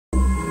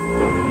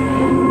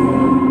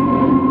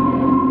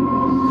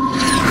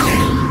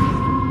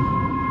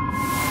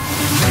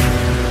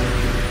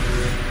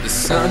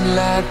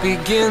sunlight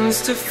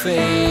begins to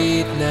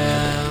fade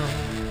now,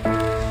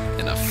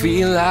 and I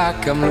feel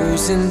like I'm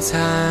losing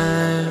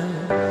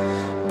time,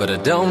 but I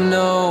don't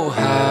know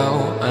how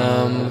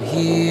I'm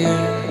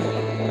here.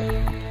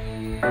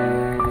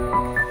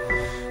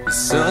 The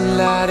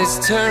sunlight has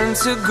turned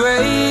to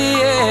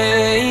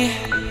gray,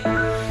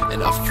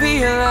 and I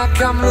feel like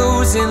I'm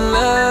losing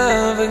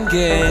love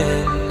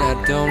again. I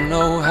don't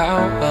know how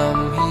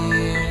I'm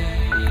here.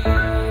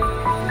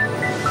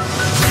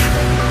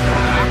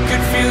 I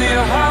could feel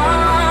your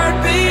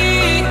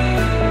heartbeat,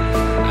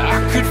 I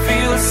could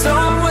feel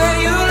somewhere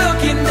you're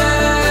looking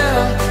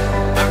down.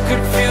 I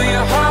could feel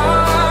your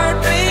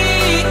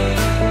heartbeat,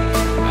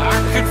 I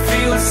could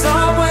feel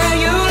somewhere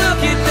you're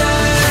looking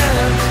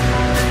down.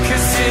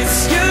 'Cause it's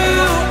you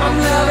I'm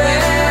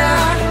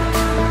loving,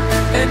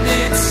 and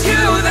it's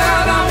you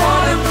that I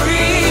wanna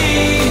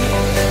breathe.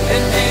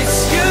 And it's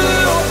you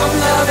I'm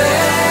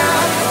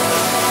loving,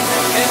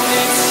 and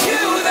it's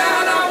you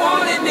that I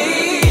wanna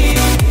need.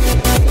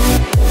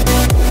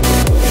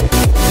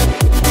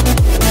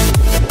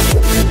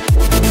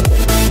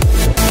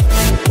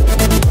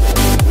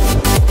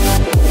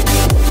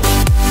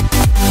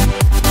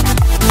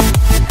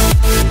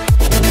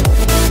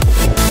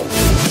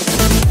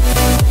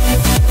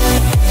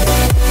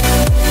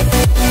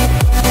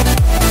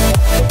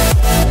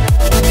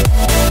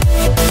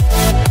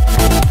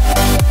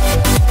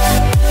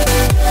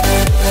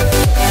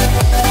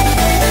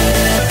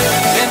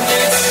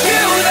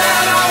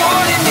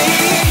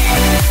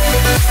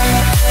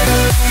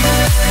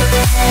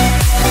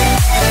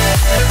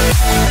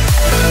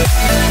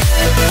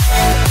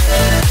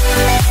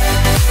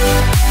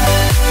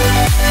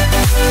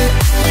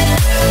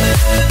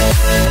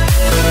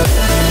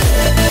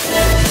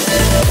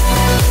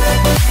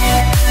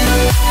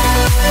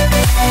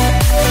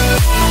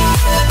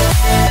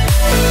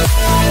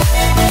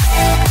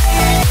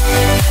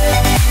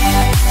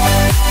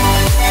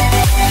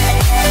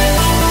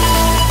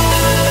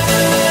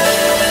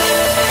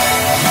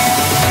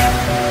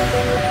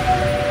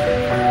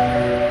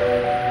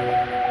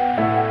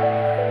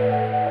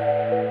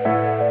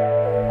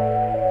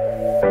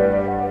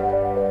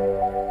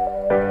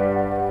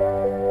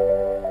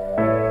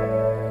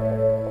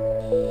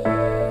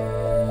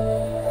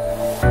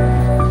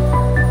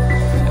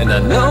 And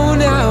I know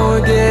now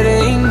we're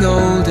getting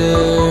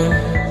older.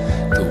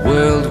 The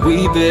world we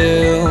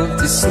built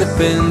is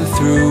slipping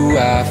through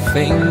our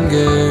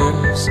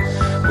fingers.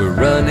 We're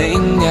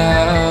running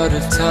out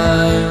of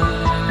time.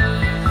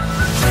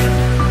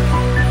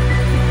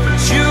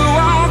 But you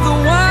are the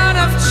one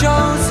I've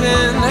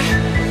chosen,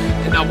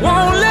 and I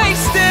won't lay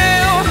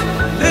still,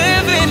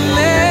 living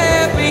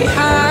left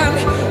behind,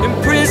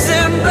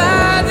 imprisoned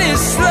by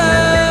this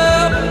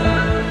love.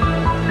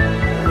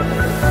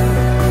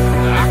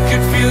 I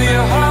could feel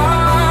your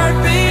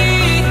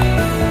heartbeat,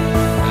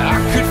 I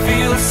could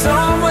feel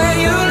somewhere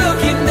you're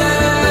looking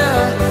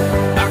down.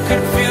 I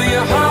could feel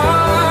your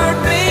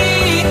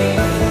heartbeat,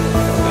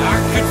 I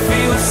could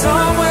feel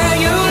somewhere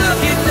you're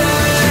looking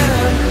down.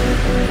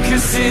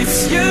 'Cause it's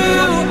you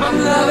I'm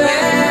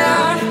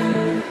loving,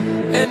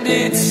 and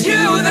it's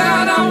you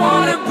that I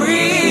wanna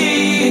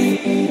breathe.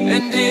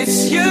 And it's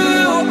you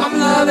I'm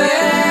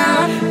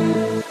loving,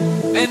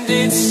 and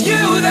it's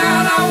you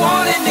that I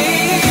wanna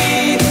need.